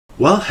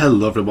Well,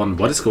 hello everyone,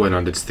 what is going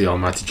on? It's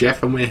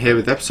TheAlmightyGeoff and we're here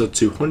with episode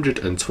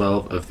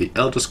 212 of the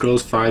Elder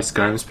Scrolls V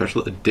Skyrim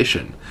Special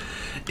Edition.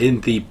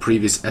 In the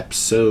previous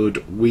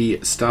episode,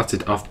 we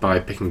started off by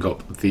picking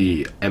up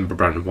the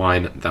Emberbrand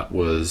wine that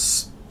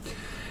was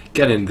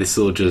getting the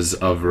soldiers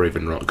of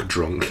Raven Rock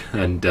drunk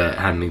and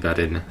handing that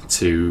in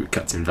to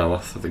Captain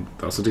Veloth, I think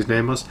that's what his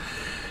name was.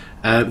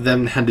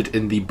 Then handed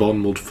in the Bone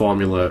Mold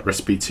formula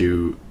recipe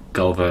to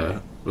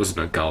Galva, was it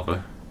not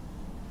Galva?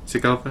 Is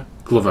it Galva?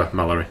 Glover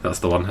Mallory, that's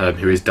the one,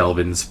 who is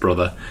Delvin's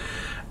brother.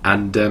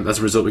 And as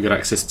a result we got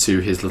access to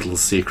his little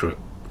secret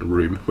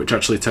room, which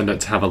actually turned out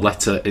to have a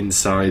letter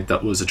inside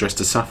that was addressed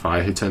to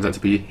Sapphire, who turned out to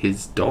be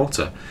his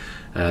daughter.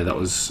 That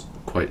was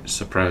quite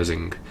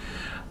surprising.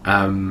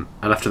 And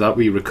after that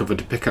we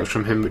recovered a pickaxe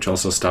from him, which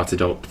also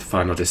started up the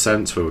final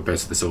descent, where we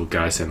basically this old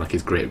guy saying like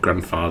his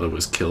great-grandfather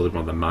was killed in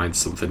one of the mines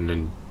something,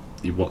 and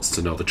he wants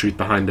to know the truth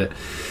behind it.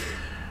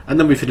 And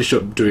then we finished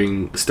up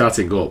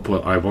starting up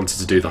what I wanted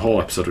to do the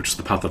whole episode, which is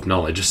the Path of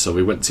Knowledge. So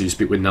we went to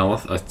speak with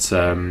Naloth at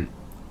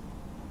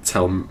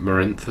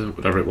Telmarinth,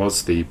 whatever it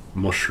was, the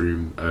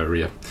mushroom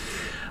area.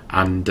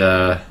 And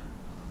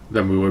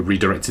then we were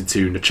redirected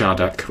to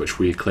Nchardak, which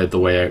we cleared the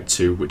way out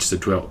to, which is a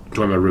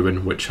Dwemer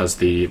ruin, which has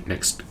the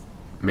next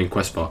main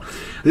quest bar.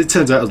 As it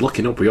turns out, I was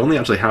looking up, we only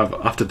actually have,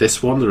 after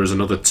this one, there is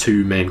another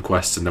 2 main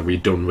quests, and then we're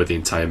done with the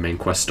entire main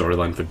quest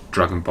storyline for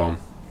Dragonborn.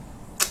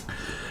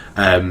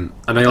 And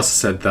I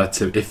also said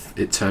that if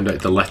it turned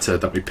out the letter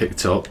that we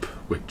picked up,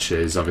 which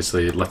is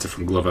obviously a letter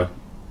from Glover,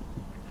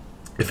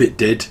 if it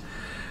did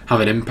have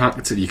an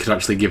impact, you could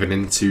actually give it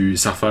into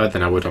Sapphire,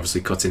 then I would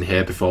obviously cut in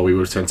here before we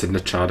return to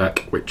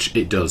Nchardak, which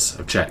it does,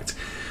 I've checked.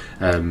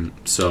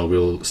 So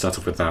we'll start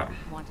off with that.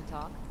 Want to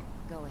talk?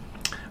 Go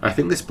ahead. I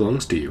think this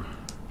belongs to you.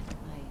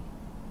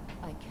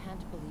 I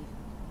can't believe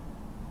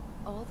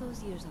it. All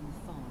those years on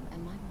the farm,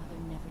 and my mother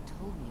never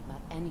told me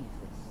about any of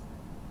this.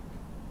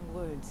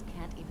 Words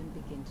can't even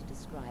begin to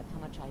describe how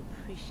much I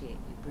appreciate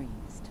you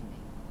bringing this to me.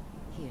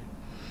 Here,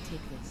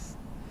 take this.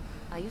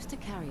 I used to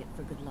carry it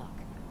for good luck,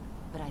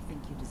 but I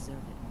think you deserve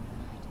it more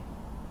than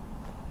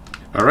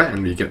I do. Alright,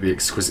 and you get the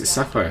exquisite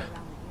sapphire.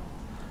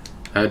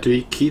 Do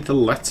you key the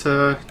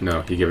letter?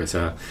 No, you give it to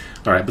her.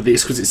 Alright, but the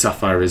exquisite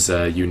sapphire is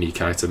a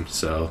unique item,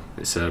 so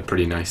it's a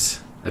pretty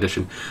nice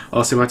addition.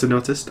 Also, you might have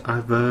noticed,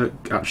 I've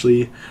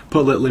actually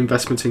put a little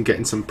investment in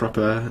getting some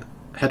proper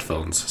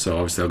headphones, so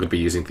obviously I'm going to be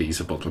using these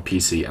for both my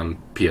PC and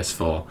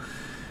PS4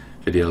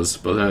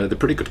 videos, but they're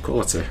pretty good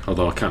quality,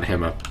 although I can't hear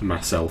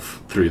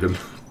myself through them.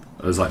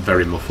 I was like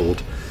very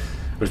muffled,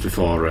 whereas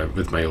before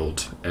with my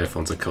old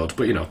earphones I could,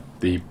 but you know,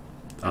 the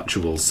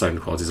actual sound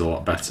quality is a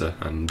lot better,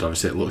 and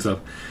obviously it looks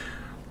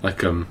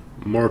like I'm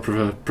more of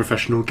a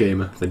professional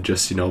gamer than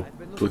just, you know,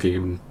 plugging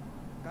in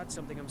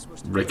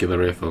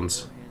regular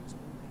earphones.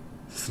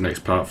 This is the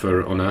next part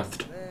for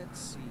Unearthed.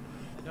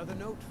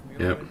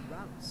 Yep.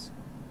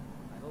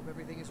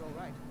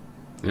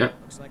 Yeah.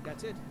 Looks like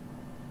that's it.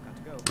 Got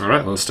to go.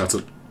 Alright, let's start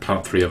at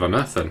part 3 of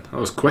Unearthed then.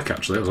 That was quick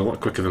actually, it was a lot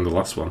quicker than the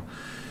last one.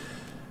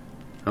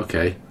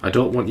 Okay, I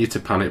don't want you to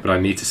panic, but I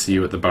need to see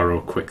you at the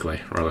barrow quickly,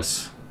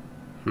 Rollis.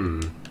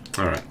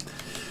 Alright.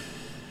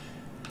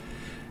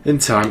 In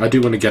time, I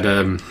do want to get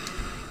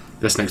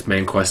this next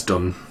main quest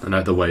done and out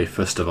of the way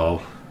first of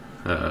all.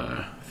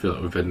 I feel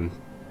like we've been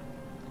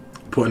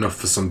putting off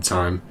for some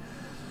time.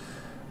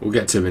 We'll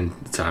get to him in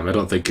time. I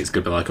don't think it's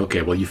going to be like,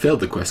 okay, well you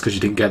failed the quest because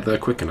you didn't get there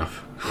quick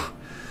enough.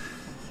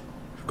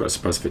 I've got to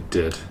suppose if it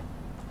did.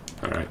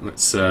 Alright,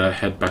 let's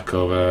head back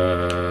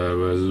over...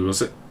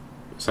 was it?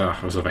 So,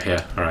 I was over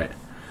here. Alright.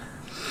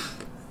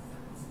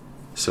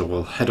 So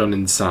we'll head on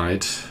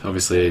inside.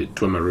 Obviously,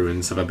 Dwemer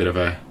ruins have a bit of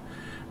a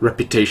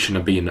reputation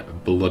of being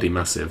bloody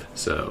massive,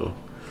 so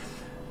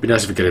it'd be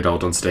nice if we get it all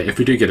done today. If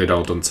we do get it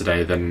all done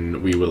today,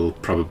 then we will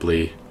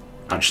probably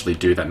actually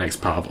do that next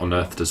part of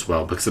Unearthed as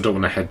well, because I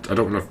don't want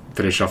to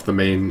finish off the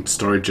main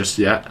story just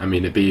yet. I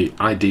mean, it'd be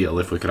ideal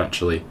if we could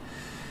actually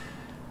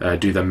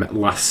do the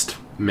last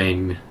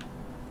main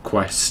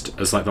quest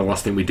as like the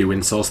last thing we do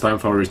in Solstheim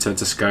before we return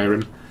to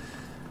Skyrim.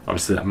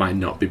 Obviously that might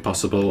not be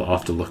possible. I'll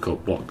have to look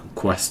up what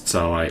quests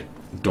are like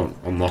don't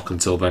unlock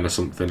until then or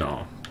something,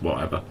 or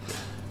whatever.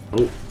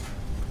 Oh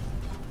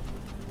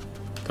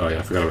yeah,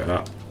 I forgot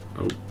about that.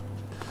 Oh.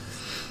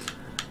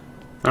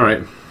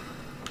 Alright.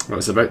 Well,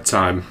 it's about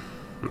time.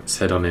 Let's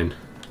head on in.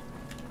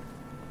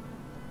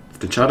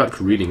 The Nchardak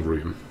reading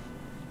room.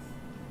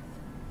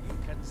 You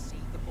can see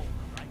the book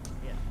right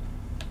here.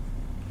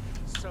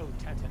 So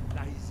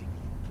tantalizingly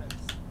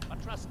close.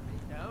 But trust me,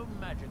 no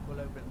magic will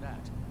open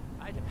that.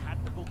 I'd have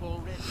had the book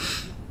already.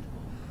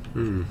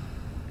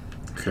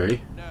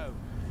 Okay. No,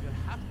 you'll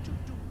have to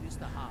do this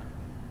the hard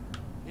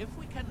way. If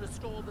we can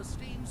restore the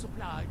steam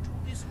supply to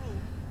this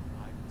room,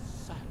 I'm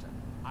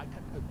certain I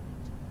can open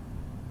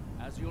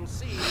it. As you'll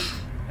see,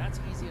 that's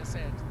easier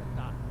said than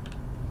done.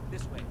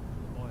 This way,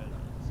 boilers.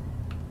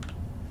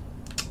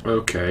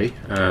 Okay.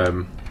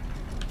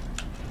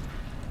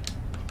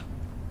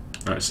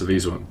 Alright, so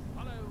these won't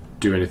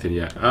do anything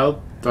yet.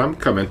 I'm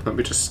coming. Let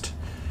me just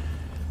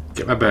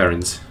get my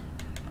bearings.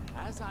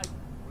 As I...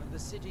 When the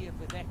city of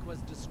Vivek was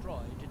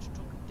destroyed, it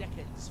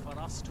decades for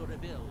us to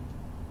rebuild.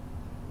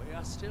 We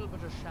are still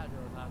but a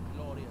shadow of our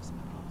glorious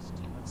past,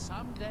 but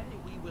someday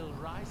we will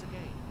rise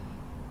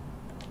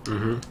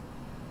again.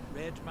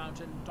 Red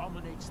Mountain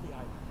dominates the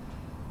island.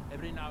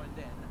 Every now and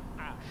then,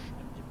 ash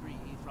and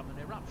debris from an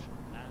eruption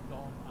land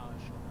on our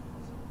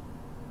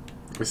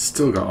shores. We've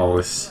still got all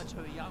this.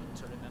 We are too young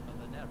to remember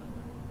the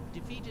Nereid.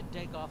 Defeated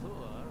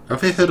Dagorthur.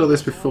 Have we heard all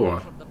this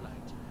before?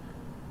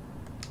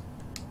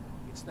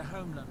 It's the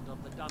homeland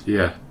of the Dun.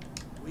 Yeah.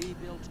 We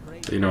built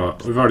great. You know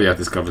what? We've already had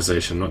this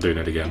conversation. Not doing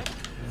it again.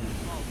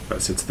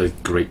 Let's into the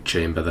Great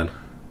Chamber then.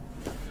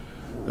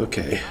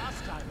 Okay.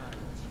 Last time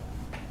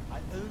I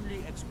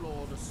only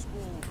explored a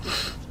small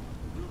bit.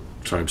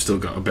 Sorry, I've still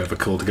got a bit of a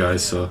cold,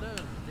 guys, so... And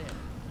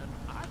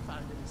I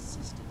find an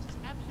assistant is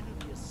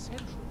absolutely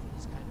essential for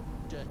this kind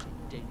of dirty,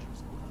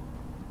 dangerous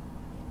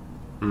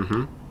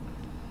work.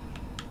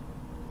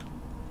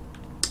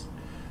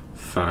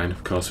 Fine,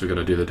 of course we're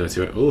gonna do the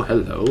dirty work. Oh,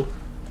 hello.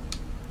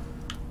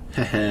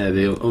 Haha,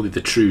 only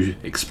the true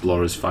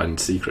explorers find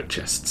secret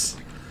chests.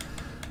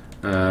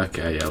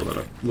 Okay, yeah, a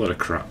lot of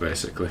crap,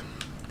 basically.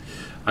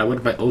 I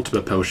went by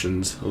ultimate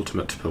potions.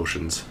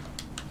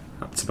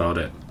 That's about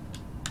it.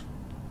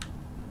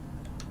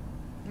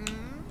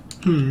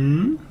 Shall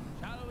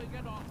we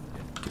get on?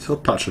 It's all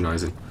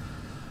patronising.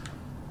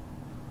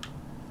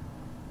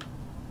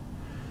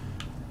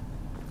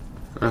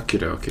 Okie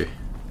dokie.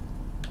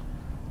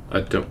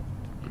 I don't...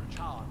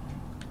 Nchardak,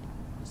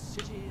 the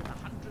city of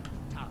 100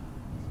 towers.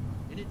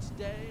 In its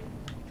day,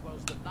 it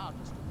was the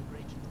largest of the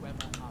great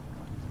Dwemer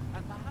archives,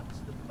 and perhaps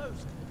the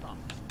most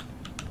advanced.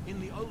 In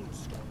the old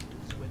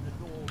stories, when the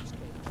Nords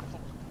came to conquer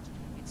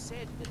it, it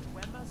said that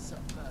Dwemer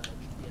submerged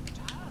the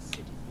entire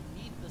city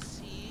beneath the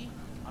sea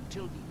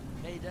until the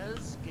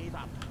invaders gave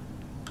up.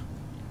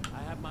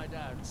 I have my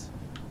doubts,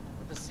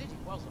 but the city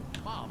was a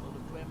marvel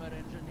of Dwemer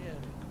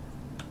engineering,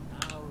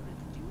 now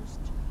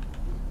reduced to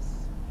this.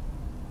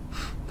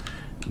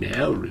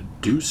 Now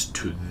reduced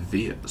to As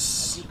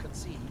this. you can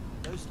see,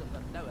 most of the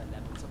lower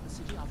levels of the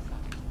city are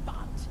flooded.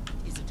 But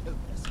is it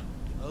hopeless?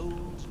 The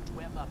old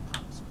Dwemer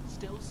pumps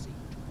still seem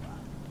to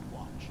work.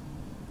 Watch.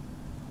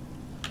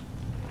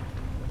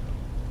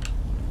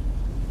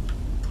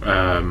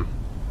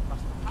 But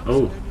the pumps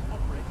Oh. only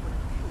operate when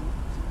a cube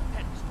is in the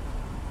pedestal.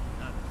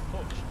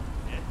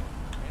 Unfortunately,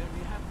 they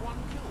only have one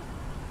cube.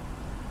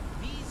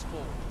 These 4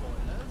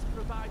 boilers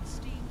provide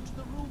steam to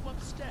the room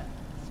upstairs.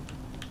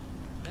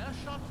 They're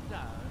shut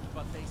down,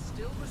 but they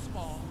still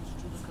respond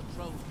to the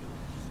control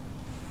cubes.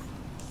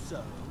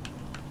 So,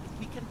 if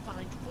we can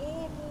find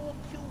 4 more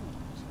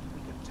cubes,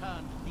 we can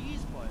turn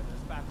these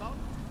boilers back on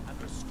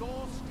and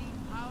restore steam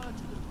power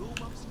to the room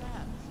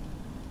upstairs.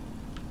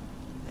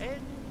 Then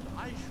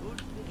I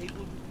should be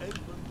able to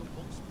open the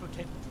book's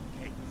protected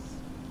case.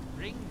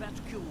 Bring that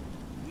cube.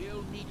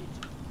 We'll need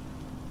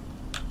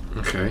it.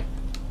 Okay.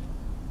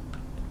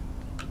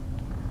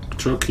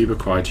 Control cube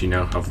acquired, you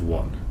now have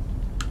 1.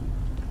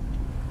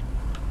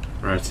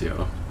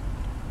 Rightio.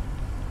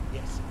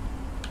 Yes,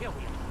 here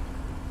we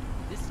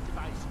are. This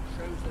device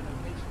shows the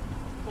location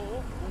of 4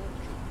 more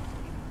cubes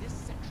in this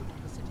section of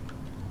the city.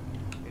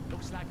 It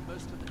looks like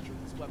most of the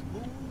cubes were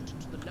moved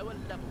to the lower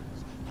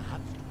levels,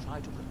 perhaps to try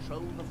to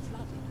control the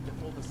flooding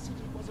before the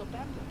city was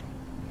abandoned.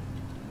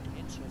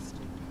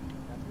 Interesting.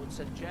 That would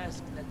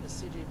suggest that the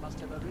city must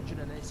have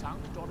originally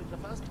sunk during the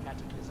first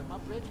cataclysm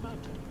of Red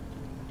Mountain.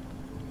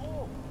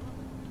 Or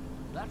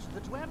that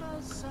the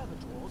Dwemer's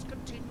servitors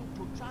continued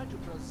to try to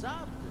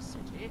preserve the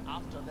city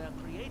after their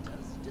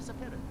creator's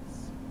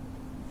disappearance.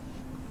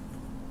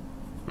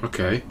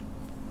 Okay.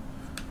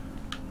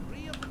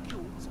 3 of the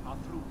cubes are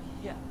through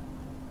here.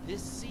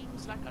 This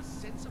seems like a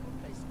sensible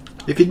place to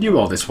start. If he knew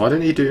all this, why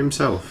didn't he do it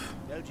himself?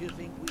 Don't you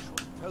think we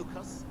should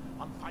focus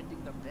on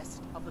finding the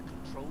rest of the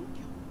control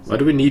cubes? Why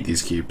do we need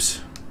these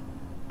cubes?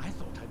 I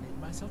thought I made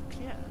myself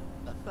clear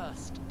the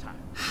first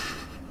time.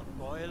 The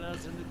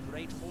boilers in the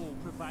Great Hall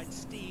provide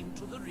steam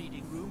to the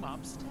reading room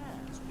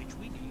upstairs, which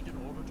we need in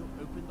order to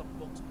open the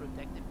book's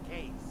protective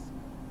case.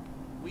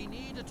 We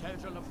need a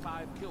total of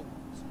 5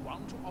 cubes.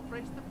 1 to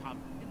operate the pump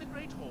in the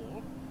Great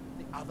Hall,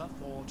 the other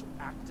 4 to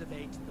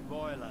activate the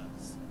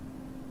boilers.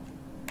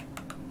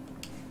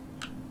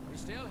 We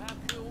still have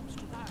cubes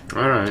to find.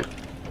 Alright.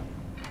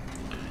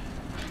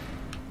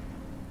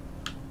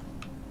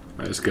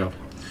 Let's go.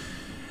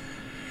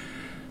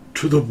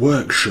 To the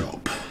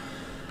workshop.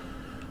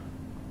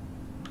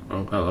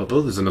 Oh, hello.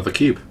 Oh, there's another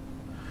cube.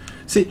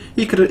 See,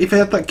 he could have, if he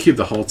had that cube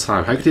the whole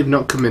time, how could he have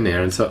not come in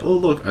here and said, oh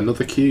look,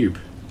 another cube?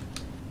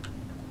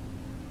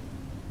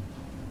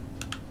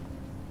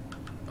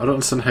 I don't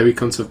understand how he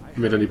couldn't have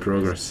made any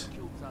progress.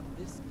 Cubes are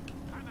this.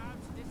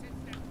 Announce this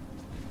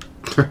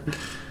instant.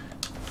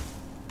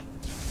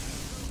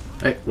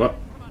 Hey, what?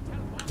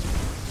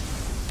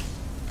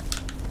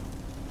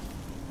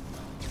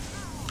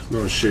 No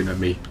one's shooting at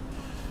me.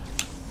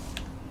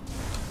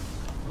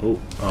 Oh,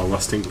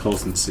 lasting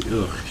potency.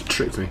 Ugh, he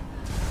tricked me.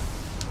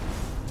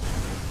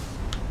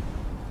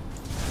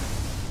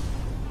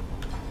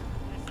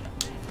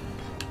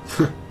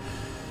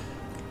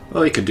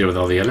 Well, he could deal with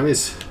all the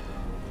enemies.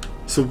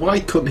 So why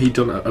couldn't he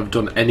have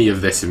done any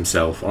of this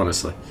himself,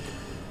 honestly?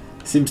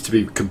 Seems to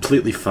be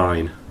completely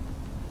fine.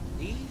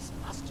 These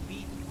must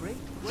be the great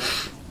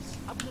works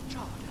of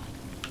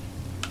Nchardak.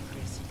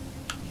 Impressive,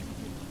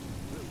 beautiful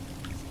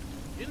ruins.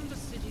 In the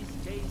city's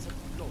days of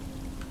glory,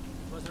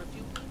 it was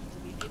reputed to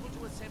be able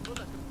to assemble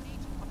a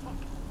complete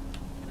autonomy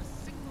in a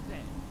single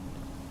day.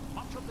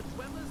 Much of the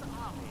dwellers'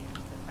 army at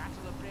the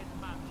Battle of Red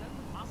Mountain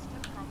must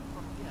have come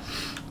from here.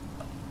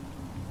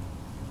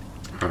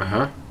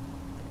 Uh-huh.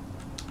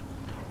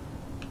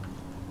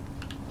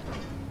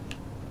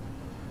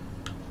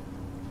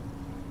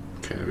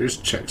 Okay, let me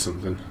just check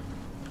something.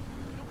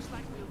 Looks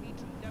like we'll need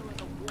to lower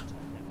the water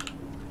level to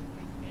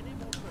make any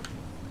more progress.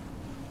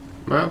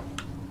 Well,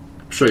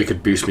 I'm sure you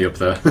could boost me up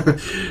there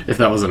if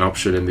that was an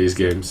option in these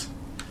games.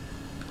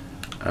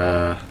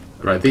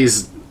 Right,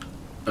 these,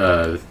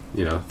 you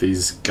know,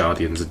 these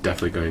guardians are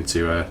definitely going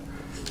to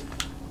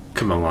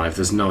come alive.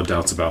 There's no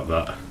doubt about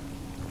that.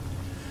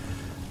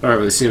 Alright,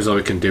 well, it seems all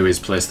we can do is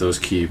place those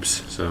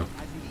cubes, so.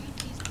 I believe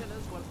these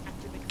pillars will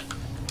activate.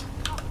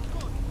 Oh,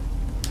 good.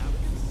 Now we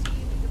can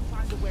see if we can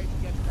find a way to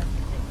get to that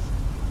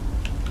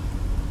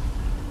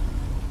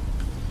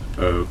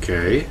place.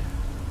 Okay.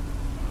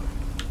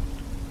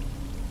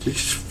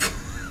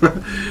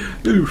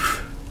 Oof.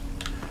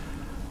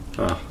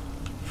 Ah,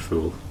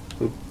 fool.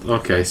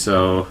 Okay,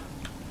 so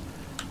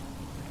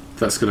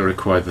that's going to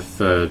require the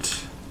third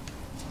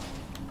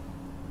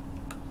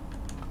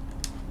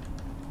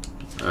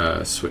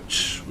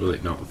switch, will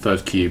it not?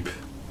 Third cube.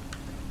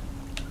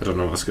 I don't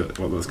know what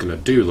that's going to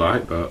do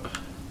like, but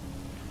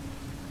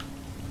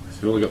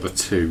we've only got the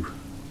two.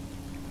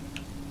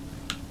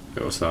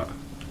 Okay, what's that?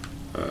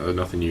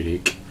 Nothing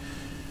unique.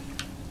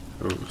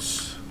 Oh,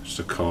 it's just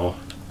a core.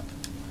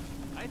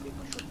 I think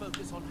we should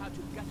focus on how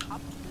to get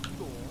up to the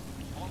door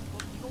on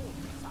the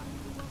north side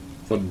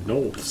of the road. The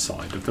north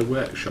side of the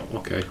workshop.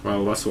 Okay,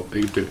 well that's what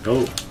you do.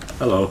 Oh,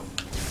 hello.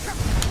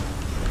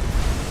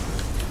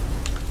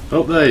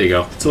 Oh, there you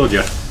go. Told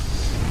you.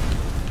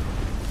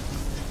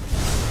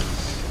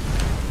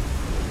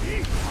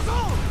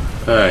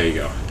 There you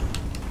go.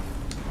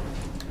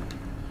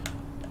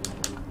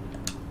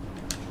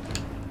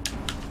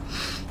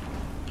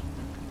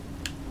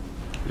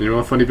 Any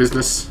more funny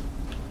business?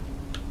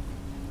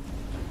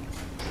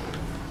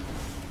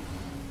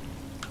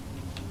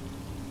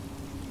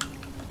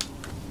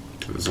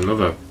 There's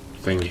another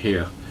thing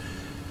here.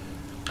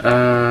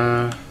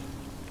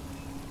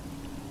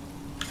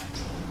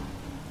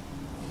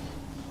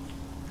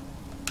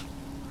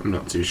 I'm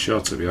not too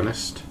sure, to be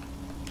honest.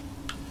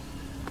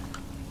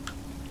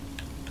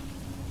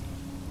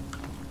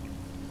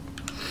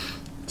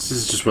 This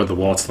is just where the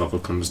water level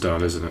comes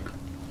down, isn't it?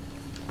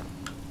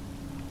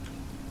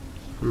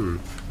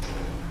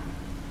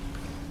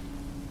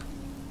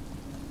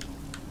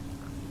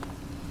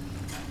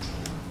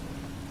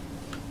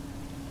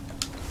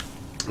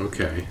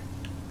 Okay.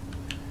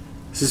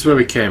 This is where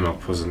we came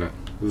up, wasn't it?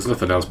 There's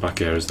nothing else back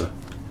here, is there?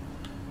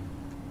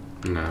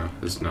 No,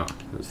 there's not.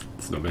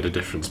 It's not made a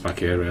difference back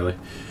here, really.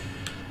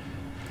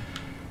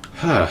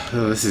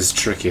 Oh, this is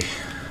tricky.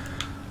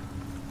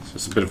 So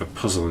it's a bit of a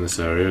puzzle in this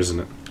area,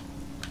 isn't it?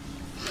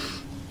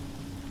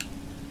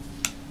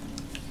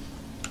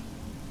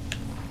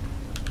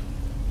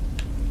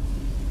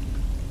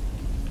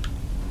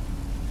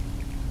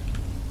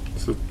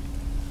 So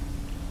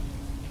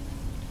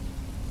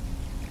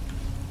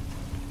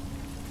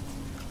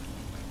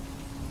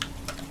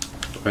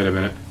wait a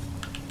minute.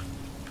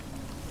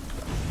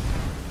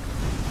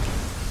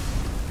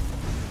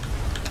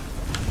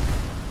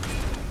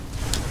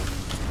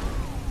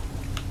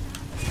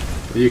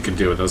 You can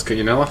deal with those, can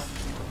you, Nella?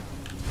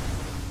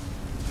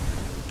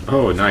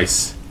 Oh,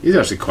 nice. He's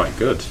actually quite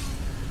good.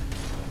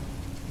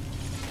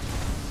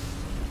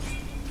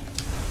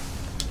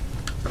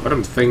 What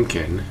I'm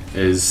thinking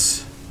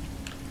is...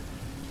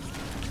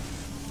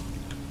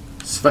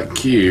 So that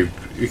cube,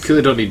 you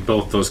clearly don't need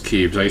both those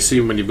cubes. I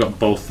assume when you've got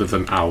both of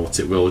them out,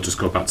 it will just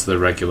go back to the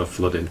regular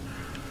flooding.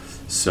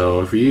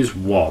 So if we use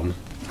one,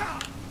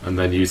 and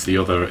then use the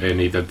other in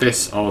either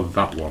this or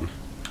that one.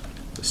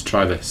 Let's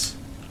try this.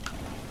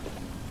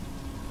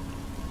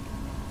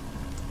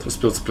 Let's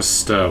build up a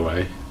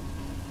stairway.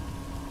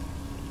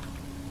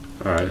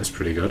 Alright, that's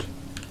pretty good.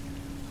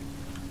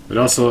 But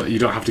also, you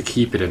don't have to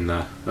keep it in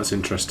there. That's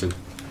interesting.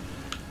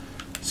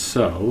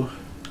 So,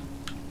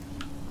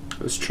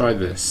 let's try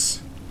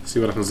this. See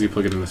what happens if you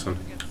plug it in this one.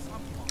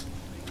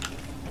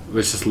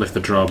 Let's just lift the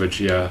drawbridge,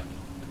 yeah.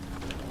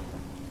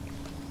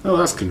 Oh,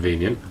 that's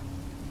convenient.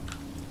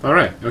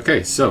 Alright,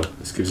 okay, so,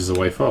 this gives us a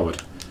way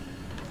forward.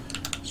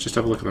 Let's just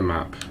have a look at the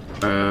map.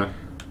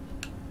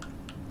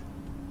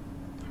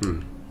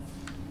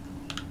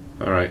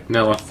 Alright,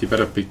 Nella, you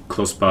better be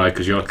close by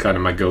because you're kind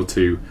of my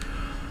go-to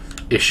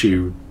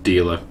issue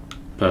dealer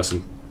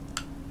person.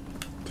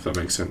 If that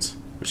makes sense.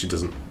 Which it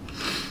doesn't.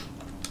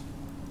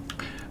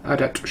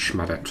 Adet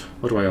schmadet.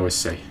 What do I always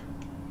say?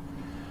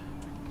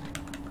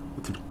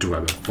 What do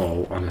I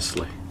fall,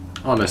 honestly?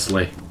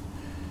 Honestly.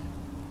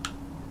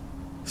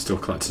 Still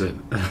collected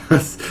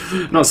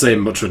it. Not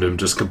saying much with him,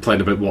 just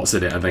complain about what's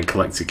in it and then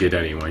collecting it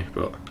anyway,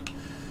 but,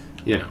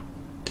 you know.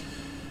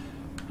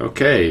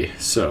 Okay,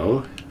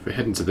 so, if we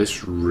head into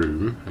this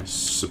room, I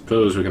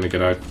suppose we're going to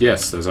get our...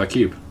 Yes, there's our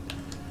cube.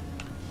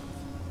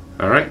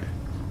 Alright.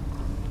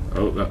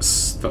 Oh,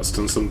 that's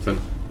done something.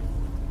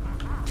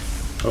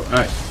 Oh,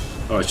 hey.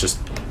 Oh, it's just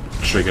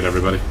triggered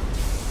everybody.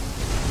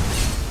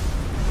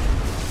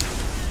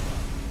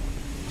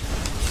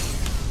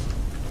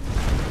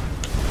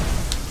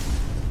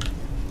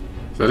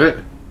 Is that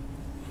it?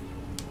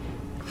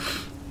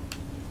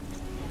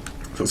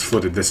 Let's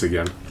flooded this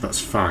again. That's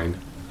fine.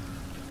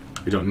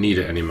 We don't need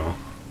it anymore.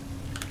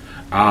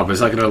 Ah, but is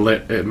that going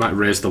to... It might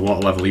raise the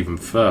water level even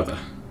further.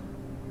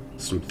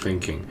 That's what I'm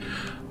thinking.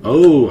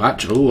 Oh,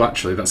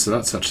 actually, that's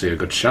actually a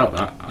good shout,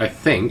 that. I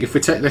think if we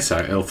take this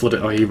out, it'll flood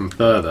it even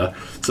further,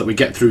 so that we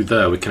get through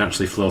there, we can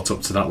actually float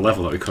up to that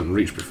level that we couldn't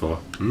reach before.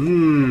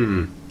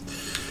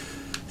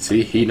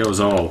 See, he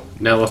knows all.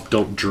 Nelos,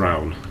 don't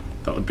drown.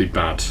 That would be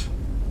bad.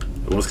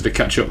 What's going to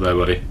catch up there,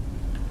 buddy?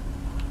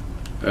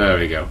 There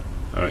we go.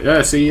 Alright,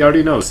 yeah, see, he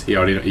already knows. He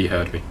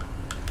heard me.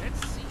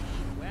 Let's see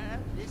where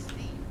this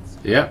leads.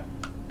 Yeah.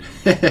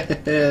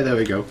 There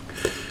we go.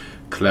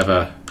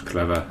 Clever,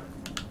 clever.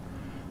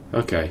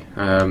 Okay,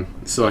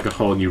 it's like a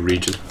whole new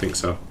region, I think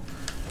so.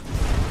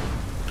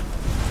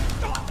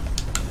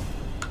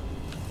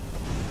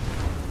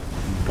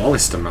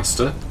 Ballista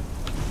Master? I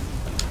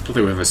don't think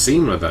we've ever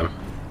seen one of them.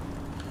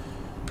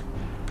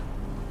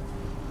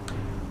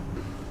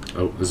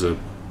 Oh, there's a...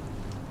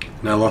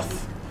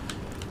 Neloth.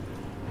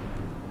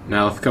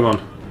 Neloth, come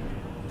on.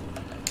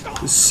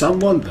 There's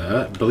someone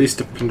there.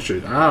 Ballista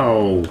penetrate.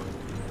 Ow!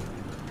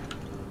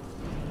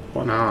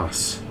 What an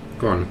arse.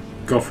 Go on,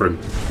 go for him.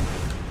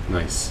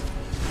 Nice.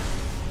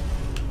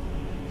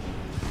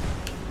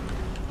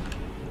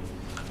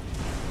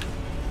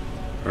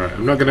 Alright,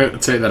 I'm not going to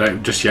take that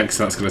out just yet because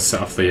that's going to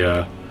set off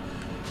the,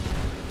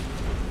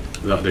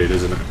 that dude,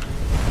 isn't it?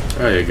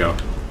 There you go.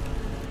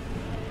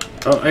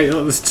 Oh, hey,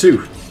 look, there's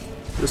two.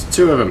 There's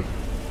two of them.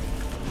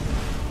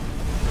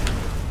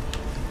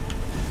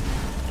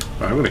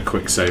 Right, I'm going to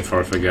quick save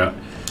before I forget.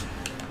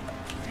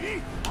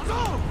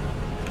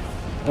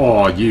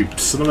 Oh, you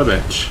son of a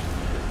bitch.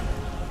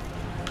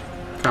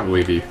 Can't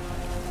believe you.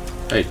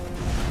 Hey.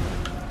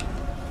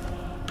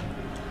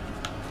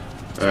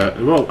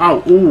 Whoa,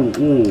 ow,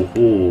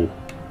 ooh.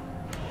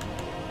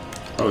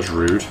 That was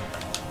rude.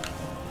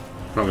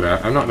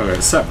 I'm not gonna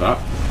accept that.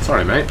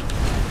 Sorry, mate.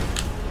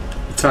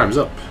 The time's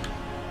up.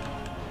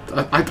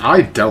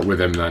 I dealt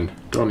with him then.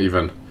 Don't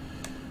even.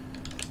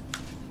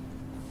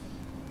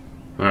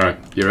 Alright,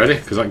 you ready?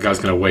 Because that guy's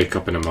gonna wake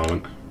up in a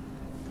moment.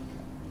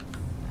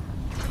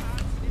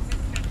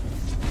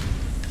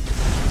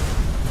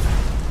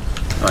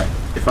 Right,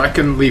 if I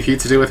can leave you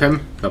to deal with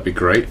him, that'd be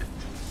great.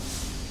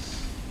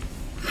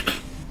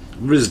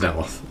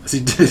 Riznelov, as he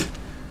did.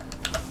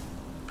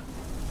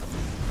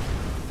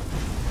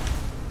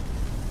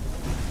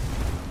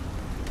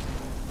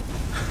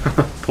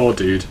 Poor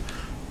dude.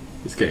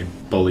 He's getting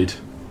bullied.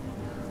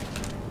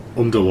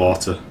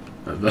 Underwater.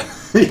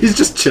 He's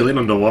just chilling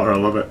underwater, I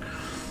love it.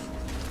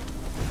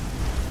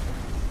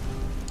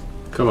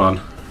 Come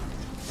on.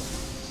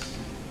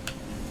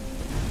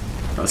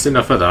 That's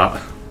enough of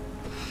that.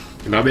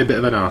 He might be a bit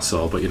of an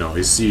arsehole, but you know,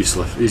 he's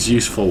useless. He's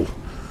useful.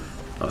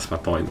 That's my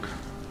point.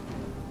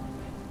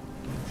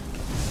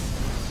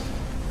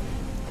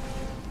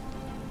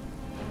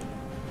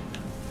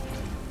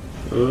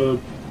 Oh,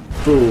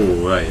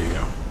 there you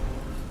go.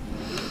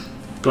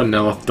 Go on,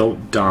 Neloth,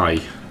 don't die.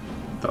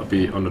 That would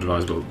be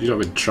unadvisable. You don't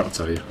have been trapped,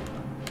 have you?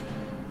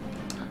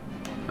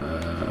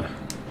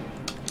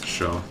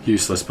 Sure.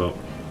 Useless, but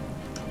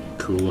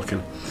cool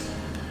looking.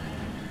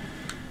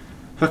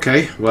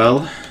 Okay,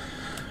 well,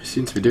 we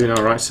seem to be doing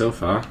alright so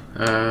far.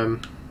 So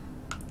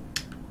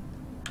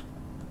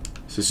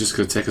it's just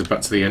going to take us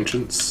back to the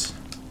entrance.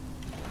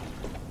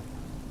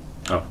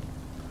 Oh.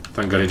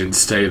 Thank God he didn't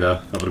stay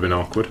there. That would have been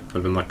awkward. Would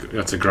have been like you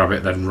had to grab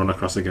it then run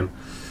across again.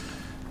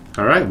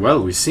 Alright,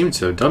 well, we seem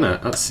to have done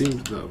it. That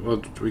seems...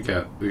 What did we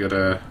get? We've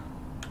got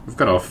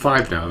our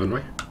 5 now, haven't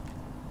we?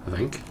 I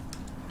think.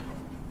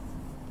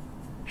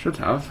 Should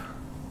have.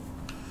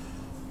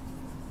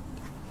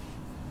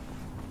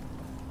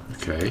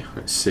 Okay,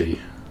 let's see.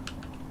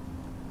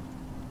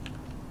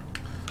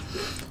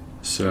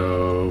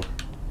 So...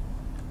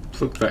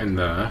 Plug that in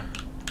there.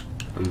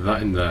 And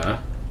that in there.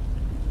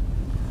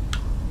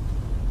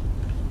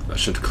 That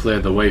should clear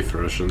the way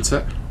for us, shouldn't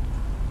it?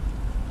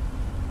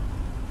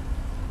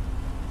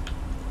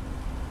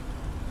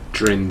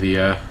 Drain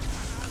the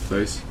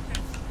place.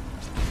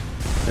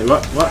 Hey,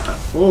 what? What?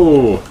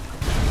 Oh!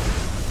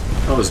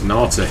 That was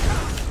naughty.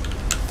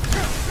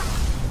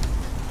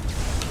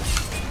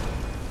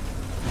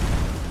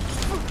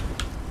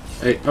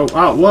 Hey, oh,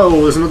 oh,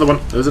 whoa, there's another one.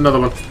 There's another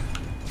one.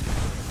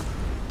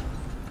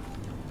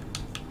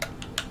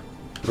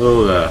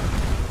 Oh, there.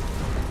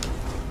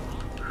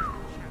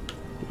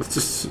 Let's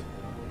just...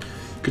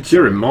 Cause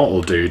you're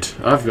immortal, dude.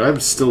 I'm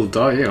still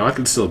dying. You know, I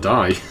can still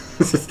die.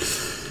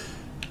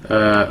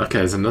 Okay,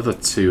 there's another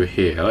 2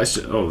 here. Let's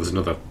just, oh, there's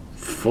another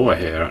 4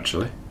 here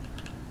actually.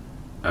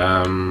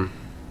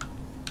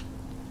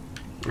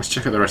 Let's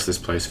check out the rest of this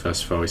place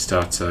first before we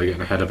start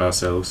getting ahead of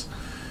ourselves.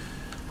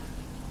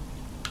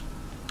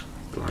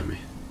 Blimey.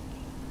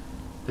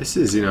 This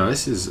is, you know,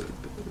 this is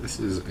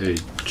a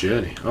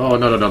journey. Oh,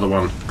 not another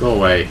one. Go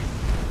away.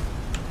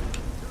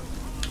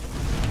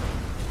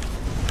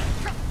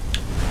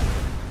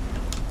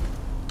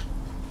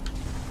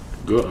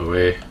 Go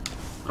away.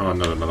 Oh,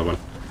 not another one.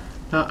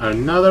 Not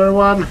another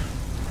one.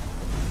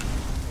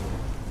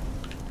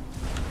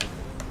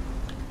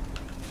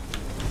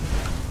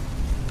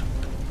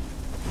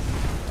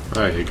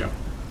 There you go.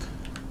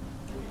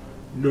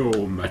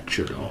 No match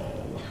at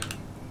all.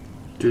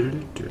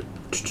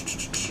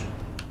 Just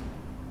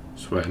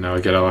wait now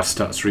we get our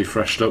stats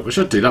refreshed up. We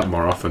should do that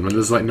more often when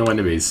there's like no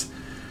enemies.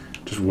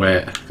 Just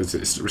wait, because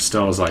it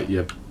restores like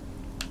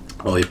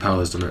all your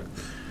powers, doesn't it?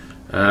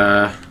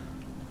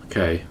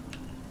 Okay.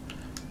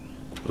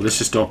 Well, let's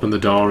just open the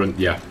door and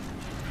yeah.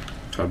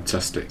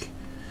 Fantastic.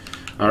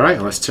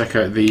 Alright, let's check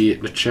out the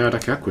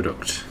Nchardak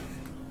aqueduct.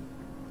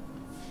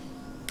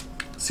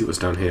 See what's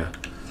down here.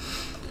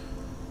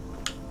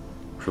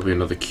 Probably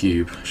another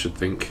cube, I should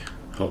think.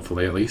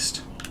 Hopefully, at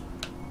least.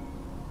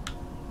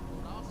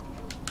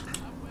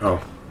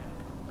 Oh.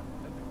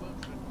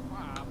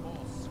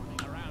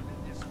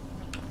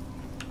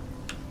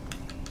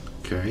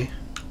 Okay.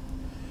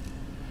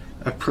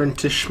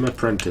 Apprentice,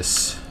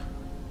 m'apprentice.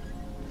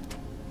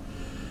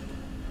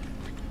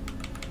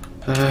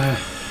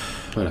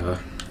 Whatever.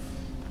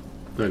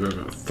 We've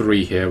got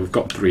 3 here. We've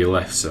got 3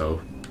 left,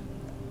 so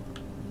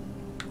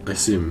I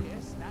assume.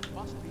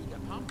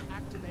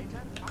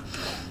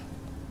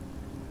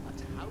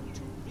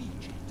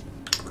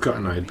 I've got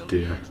an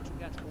idea.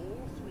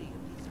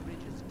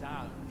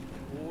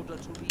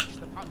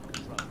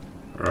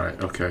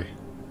 Right. Okay.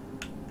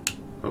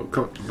 Oh,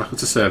 come on, back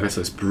to surface.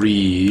 Let's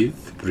breathe.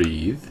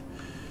 Breathe.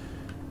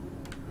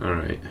 All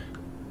right.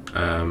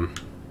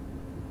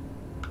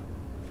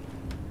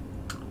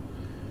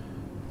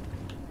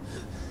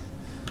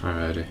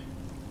 Alrighty.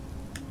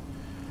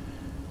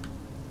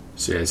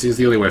 So yeah, it seems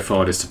the only way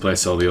forward is to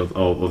place all the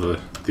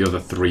other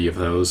 3 of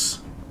those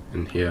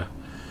in here.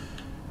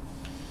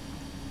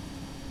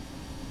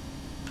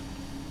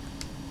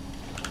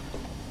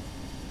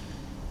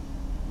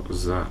 What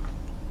was that?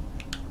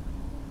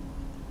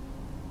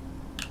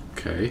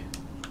 Okay.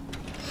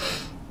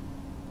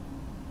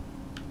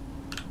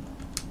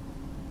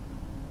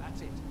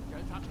 That's it.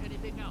 Don't touch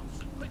anything else.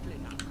 Quickly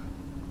now.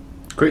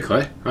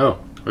 Quickly? Oh,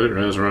 I didn't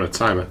realise we're on a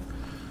timer.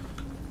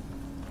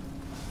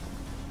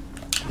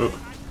 Oh.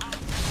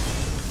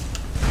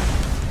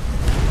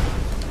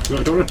 No,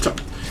 I don't want to.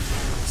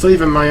 It's not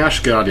even my Ash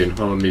Guardian.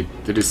 Well, I mean,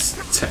 it is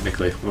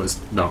technically. Well,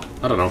 it's not.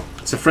 I don't know.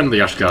 It's a friendly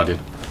Ash Guardian.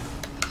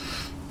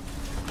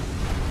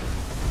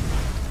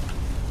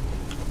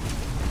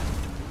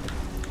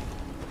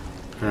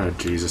 Oh,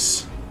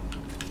 Jesus.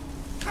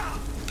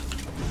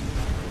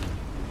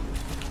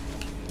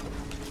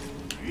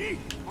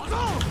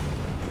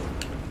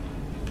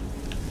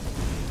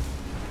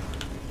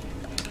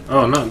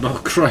 Oh, no,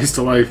 Christ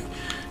alive.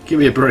 Give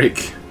me a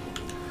break.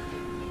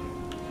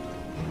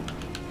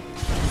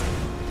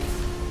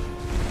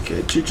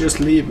 Can't you just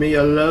leave me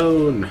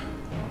alone?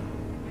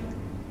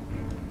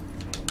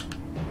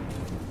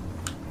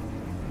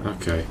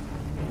 Okay.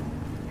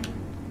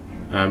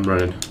 I'm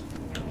running.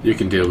 You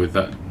can deal with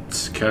that,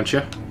 can't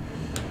you?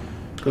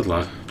 Good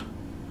lad.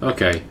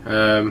 Okay,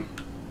 oh.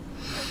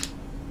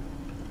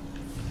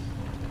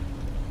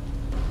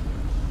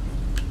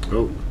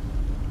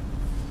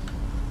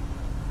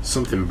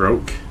 Something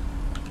broke.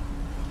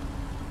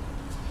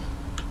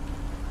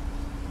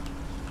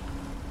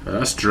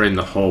 Let's drain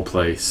the whole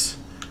place.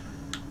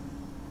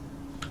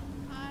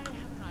 I have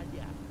an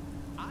idea.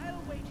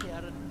 I'll wait here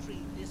and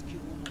retrieve this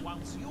cube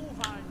once you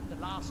find the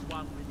last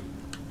one within.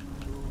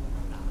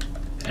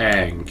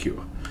 Thank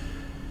you.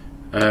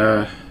 I have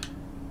an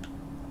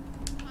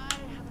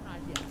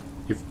idea.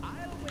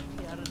 I'll wait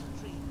here and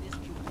retrieve this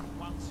cube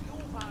once you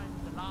find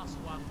the last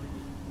one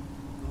within.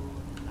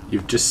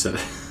 You've just said.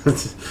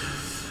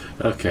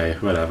 Okay,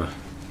 whatever.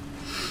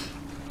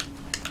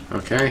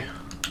 Okay,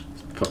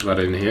 let's put that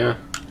in here.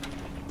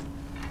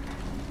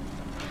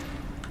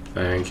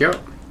 Thank you.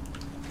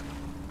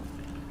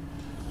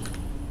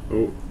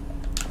 Oh.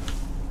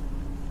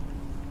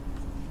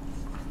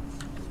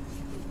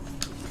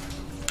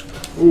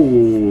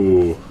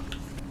 Ooh.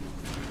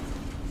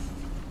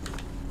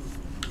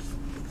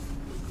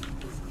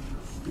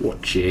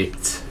 Watch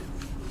it.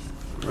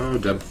 Oh,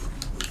 damn.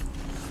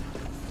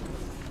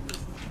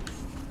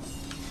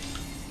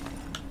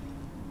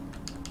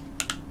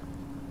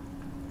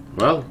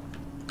 Well.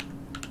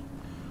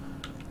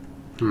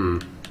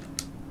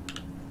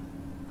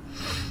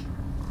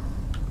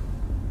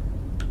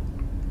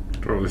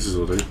 Oh, this is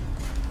all do.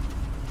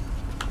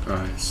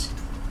 Nice.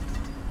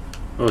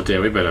 Oh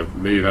dear, we better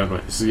move,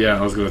 haven't we? So, yeah,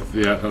 I was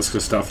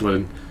gonna start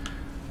flooding.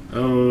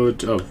 Oh,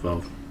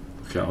 well.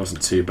 Okay, that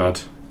wasn't too bad.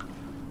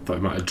 Thought I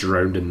might have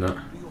drowned in that.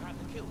 Do you have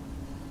the cube?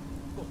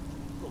 Good,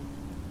 good.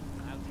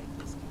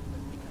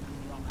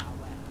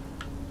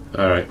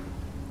 Alright.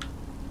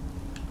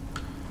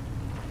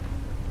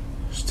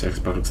 Just take us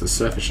back up to the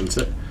surface, shouldn't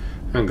it?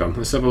 Hang on,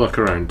 let's have a look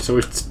around. So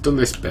we've done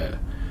this bit.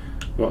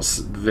 What's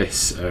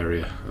this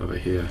area over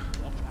here?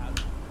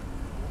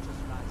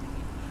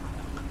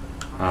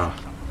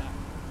 Ah.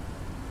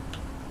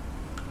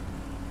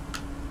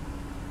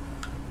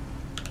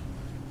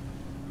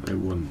 I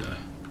wonder.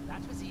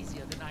 That was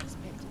easier than I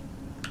expected.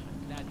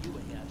 I'm glad you were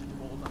here to do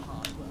all the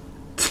hard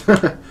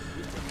work.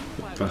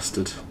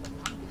 Bastard.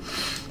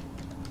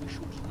 We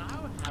should now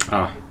have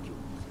Ah.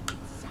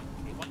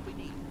 exactly what we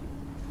need.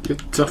 You're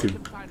talking.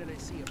 Finally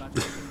see about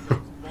getting those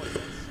boilers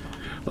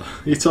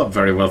started. You talk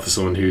very well for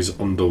someone who's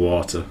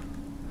underwater.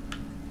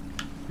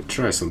 Let's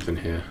try something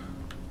here.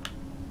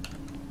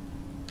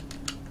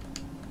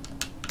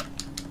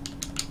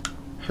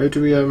 How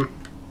do we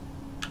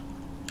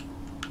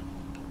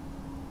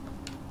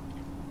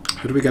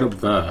get up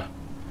there?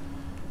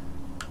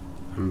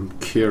 I'm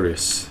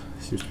curious.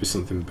 Seems to be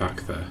something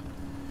back there.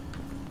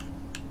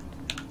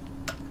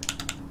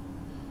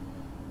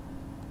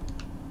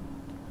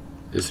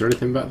 Is there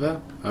anything back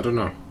there? I don't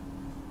know.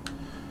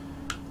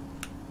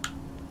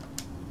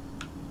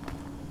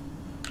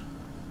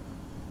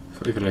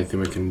 Not even anything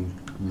we can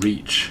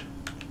reach.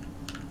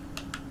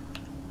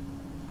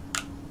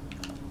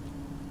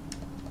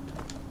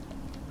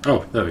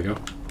 Oh, there we go.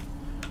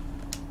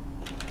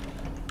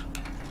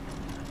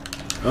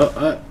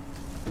 Oh,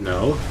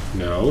 no,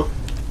 no.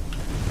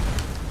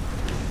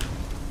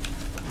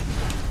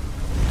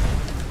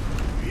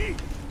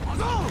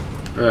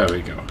 There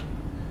we go.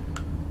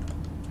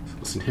 So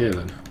what's in here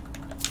then?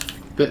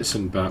 Bits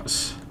and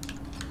bats.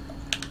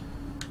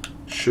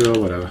 Sure,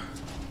 whatever.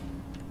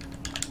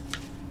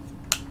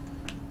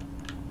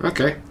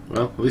 Okay,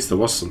 well, at least there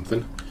was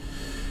something.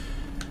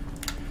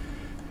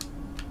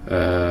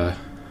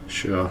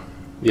 Sure.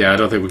 Yeah, I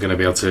don't think we're going to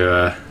be able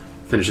to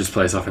finish this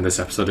place off in this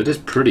episode. It is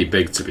pretty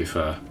big, to be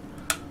fair.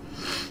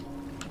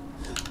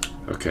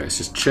 Okay, let's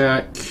just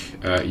check.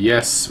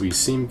 Yes, we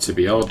seem to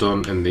be all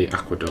done in the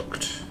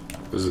aqueduct.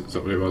 Is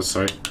that what it was?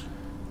 Sorry.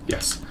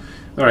 Yes.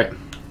 Alright.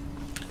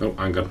 Oh,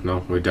 hang on.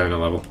 No, we're down a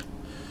level.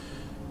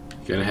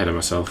 Getting ahead of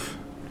myself.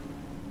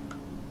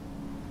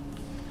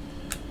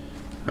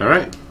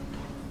 Alright.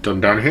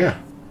 Done down here.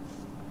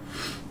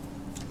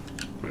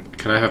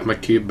 Can I have my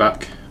cube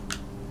back?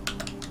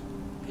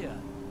 Here,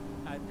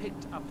 I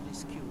picked up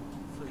this cube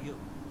for you.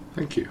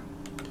 Thank you.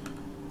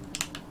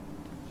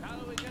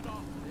 Shall we get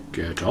on with it?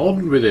 Get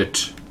on with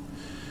it.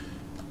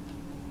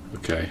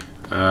 Okay.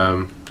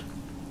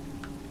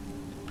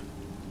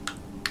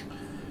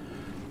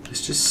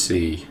 Let's just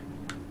see.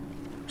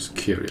 Just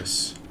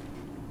curious.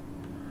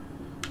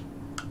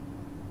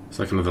 It's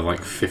like another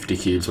like 50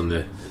 cubes on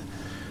the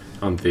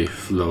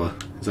floor.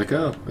 It's like,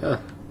 oh yeah,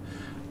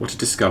 what a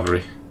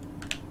discovery.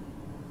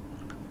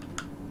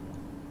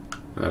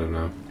 I don't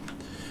know.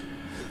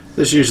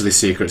 There's usually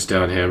secrets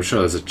down here. I'm sure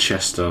there's a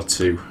chest or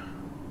two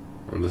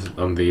on the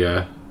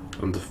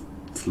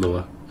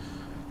floor.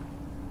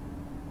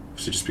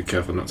 So just be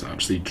careful not to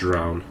actually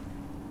drown.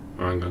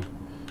 Oh, hang on.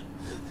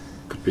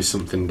 Could be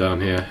something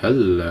down here.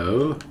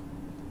 Hello.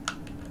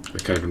 I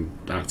can't even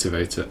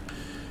activate it.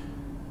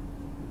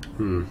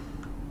 Have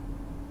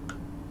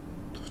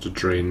to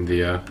drain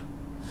the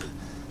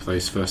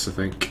place first, I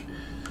think.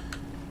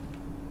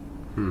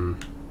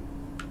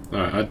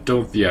 Alright, I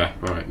don't. Yeah,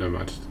 alright, never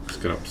mind. Let's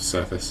get up to the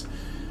surface.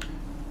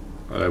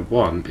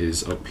 One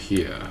is up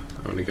here.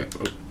 I want to get.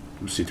 Oh,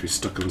 I seem to be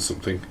stuck on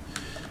something.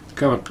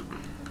 Come on.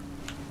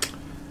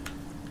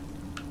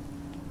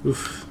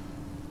 Oof.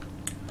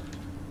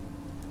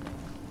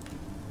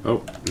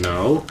 Oh,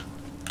 no.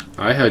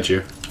 I heard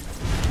you.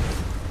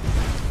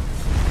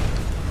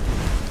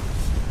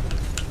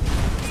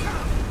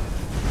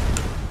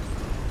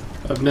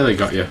 I've nearly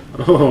got you.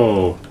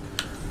 Oh.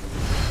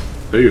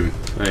 Boom.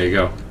 There you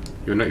go.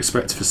 You were not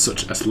expected for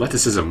such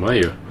athleticism, were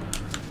you?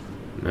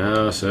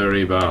 No,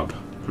 sorry, Bob.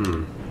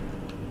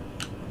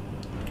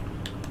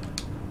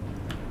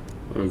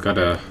 We've got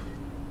a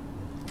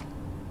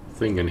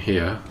thing in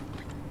here.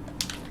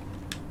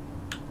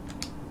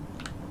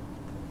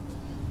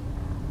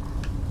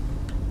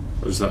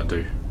 What does that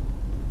do?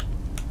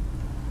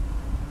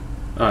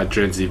 Ah, it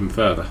drains even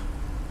further.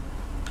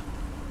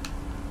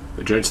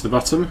 It drains to the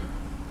bottom.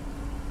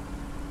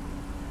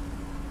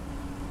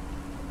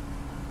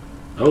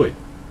 Oh, it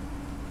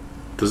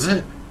does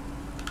it?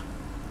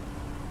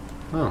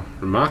 Oh,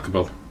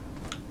 remarkable.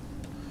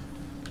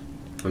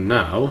 And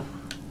now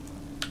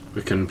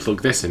we can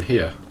plug this in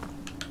here.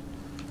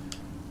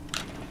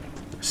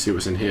 Let's see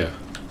what's in here.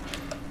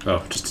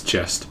 Oh, just a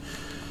chest.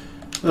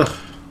 Ugh,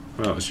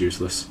 well, that was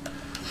useless.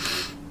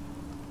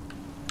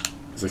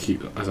 As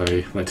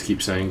I like to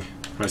keep saying.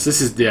 Right, so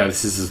this is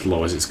as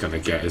low as it's gonna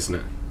get, isn't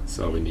it? That's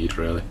all we need,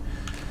 really.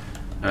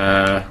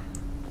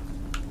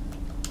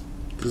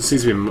 Doesn't seem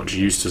to be much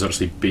use to us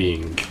actually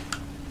being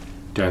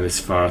down this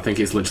far. I think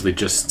it's literally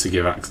just to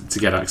get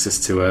access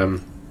to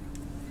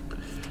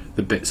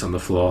the bits on the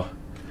floor.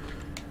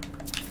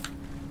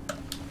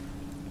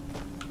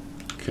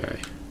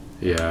 Okay,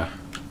 yeah.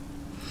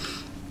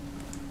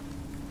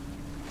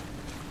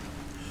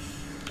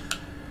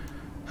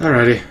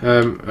 Alrighty,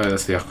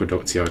 that's the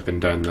aqueduct. Yeah, I've been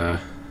down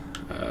there.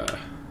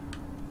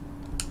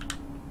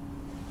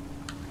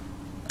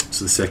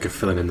 For the sake of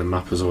filling in the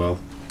map as well.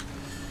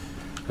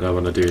 And I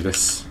want to do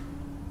this.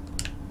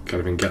 Can't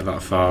even get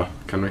that far,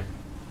 can we?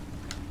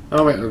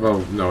 Oh wait, well,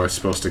 no, we're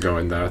supposed to go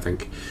in there, I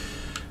think.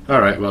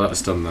 Alright, well,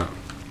 that's done that.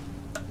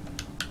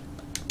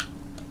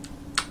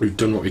 We've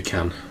done what we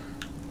can.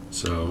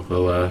 So,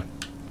 we'll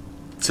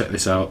check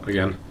this out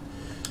again.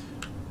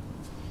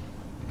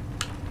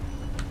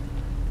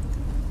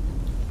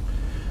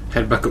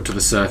 Head back up to the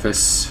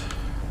surface.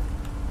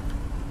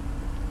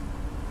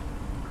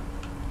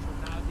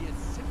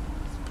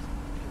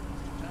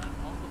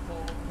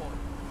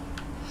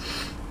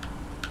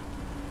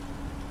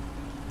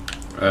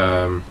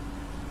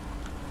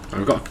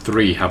 We've got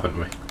 3, haven't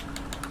we?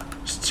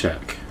 Just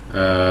check.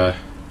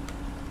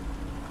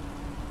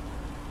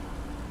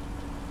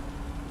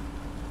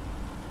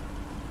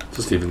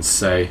 Doesn't even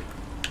say.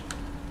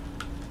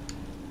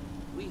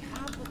 We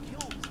have the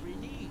cubes we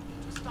need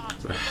to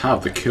start. We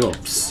have the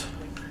cubes.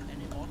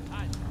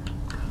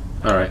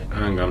 Alright,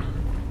 hang on.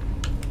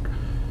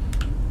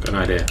 Got an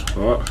idea.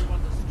 What?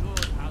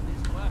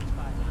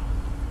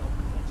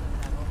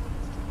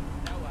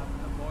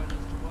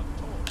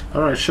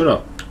 Alright, shut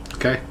up.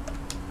 Okay.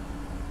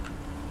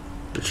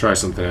 Let's try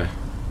something here.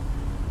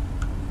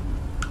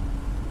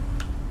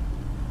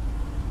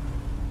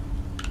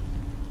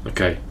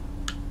 Okay.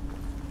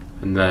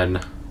 And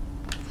then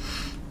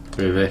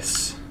do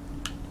this,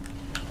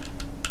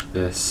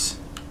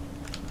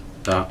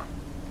 that,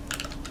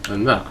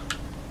 and that.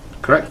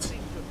 Correct?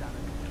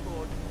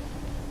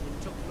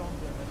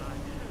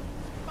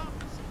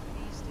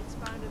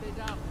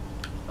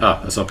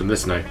 Ah, let's open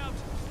this now.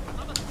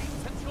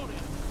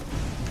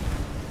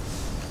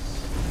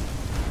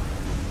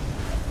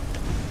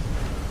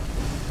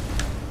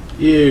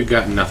 You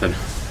got nothing.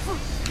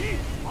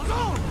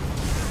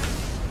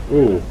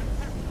 Ooh.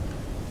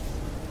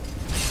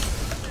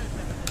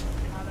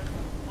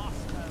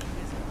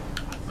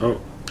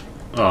 Oh.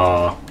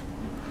 Aww.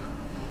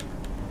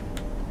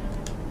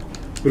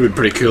 Would have been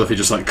pretty cool if he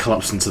just like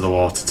collapsed into the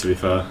water, to be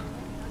fair.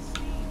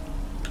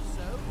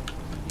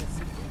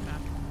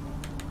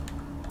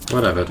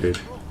 Whatever, dude.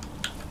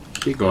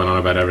 Keep going on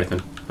about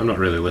everything. I'm not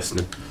really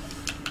listening.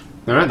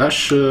 Alright, that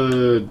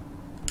should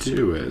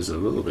do it. It's a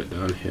little bit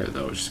down here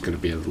though, which is going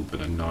to be a little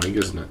bit annoying,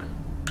 isn't it?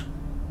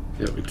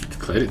 Yeah, we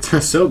cleared it.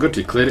 So good,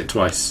 you cleared it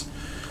twice.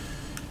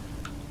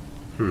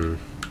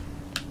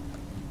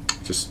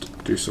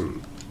 Just do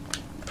some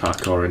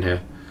parkour in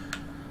here.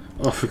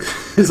 Oh,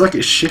 it's like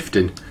it's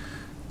shifting.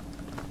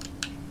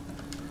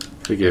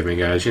 Forgive me,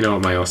 guys. You know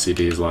what my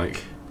OCD is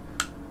like.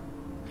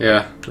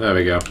 Yeah, there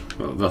we go.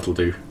 Well, that'll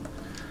do.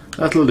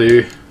 That'll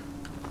do.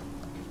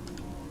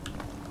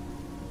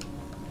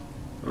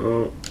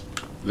 Oh,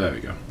 there we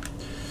go.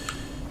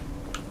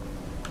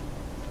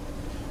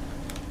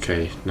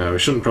 Okay, no, we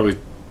shouldn't probably...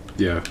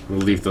 Yeah, we'll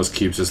leave those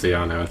cubes as they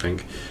are now, I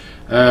think.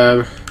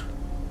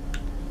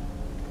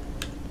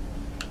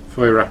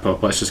 Before we wrap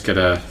up, let's just get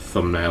a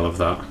thumbnail of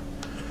that.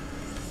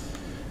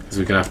 Because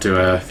we're going to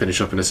have to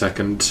finish up in a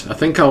second. I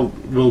think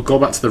we'll go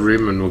back to the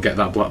room and we'll get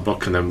that black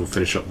book and then we'll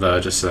finish up there,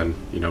 just so then,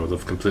 you know, we'll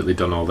have completely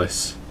done all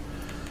this.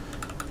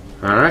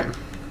 Alright.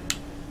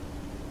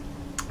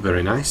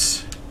 Very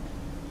nice.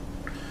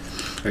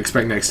 I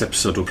expect next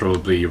episode we'll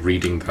probably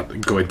be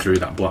going through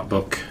that black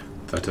book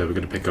that we're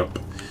going to pick up.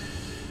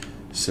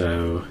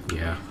 So,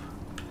 yeah.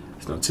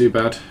 It's not too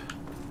bad.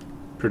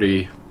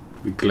 Pretty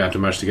glad to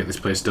manage to get this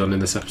place done in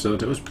this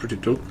episode. It was pretty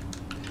dope.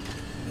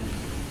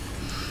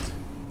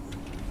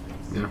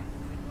 Yeah.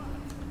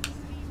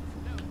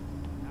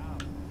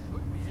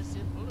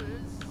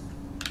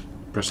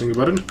 Pressing a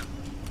button.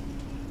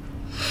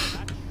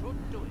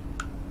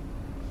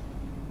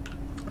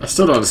 I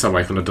still don't understand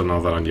why you couldn't have done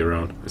all that on your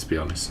own, let's be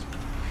honest.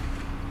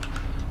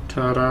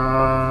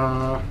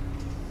 Ta-da!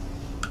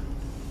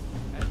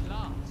 At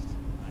last.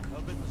 I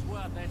hope it was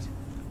worth it.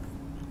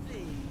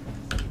 Please,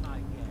 be my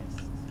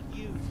guest.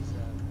 You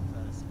deserve the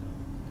first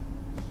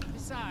go.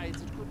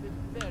 Besides, it could be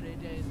very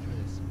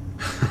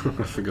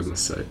dangerous. For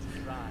goodness sake.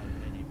 Drive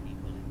many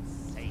people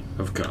insane.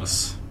 Of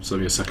course. So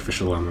be a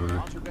sacrificial lamb there.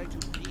 Aren't you going to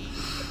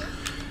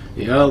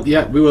read?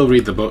 Yeah, we will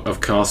read the book,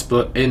 of course,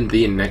 but in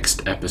the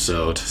next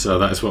episode. So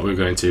that is what we're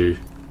going to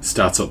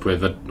start up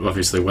with.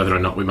 Obviously, whether or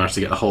not we manage to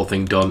get the whole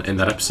thing done in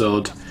that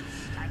episode.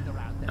 Stand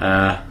around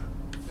there.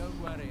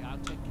 Don't worry, I'll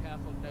take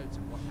careful notes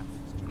of what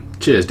happens to you.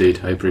 Cheers,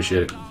 dude. I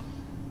appreciate it.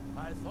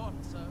 I thought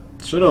so.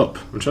 Shut up.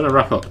 I'm trying to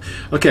wrap up.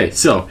 Okay,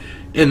 so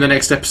in the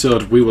next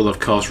episode, we will, of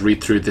course,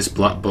 read through this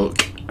black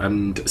book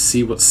and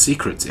see what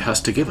secrets it has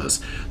to give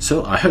us.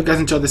 So I hope you guys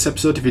enjoyed this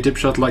episode. If you did, be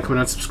sure to like,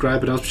 comment and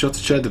subscribe, and also be sure to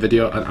share the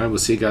video, and I will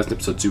see you guys in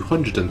episode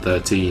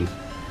 213.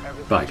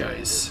 Bye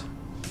guys.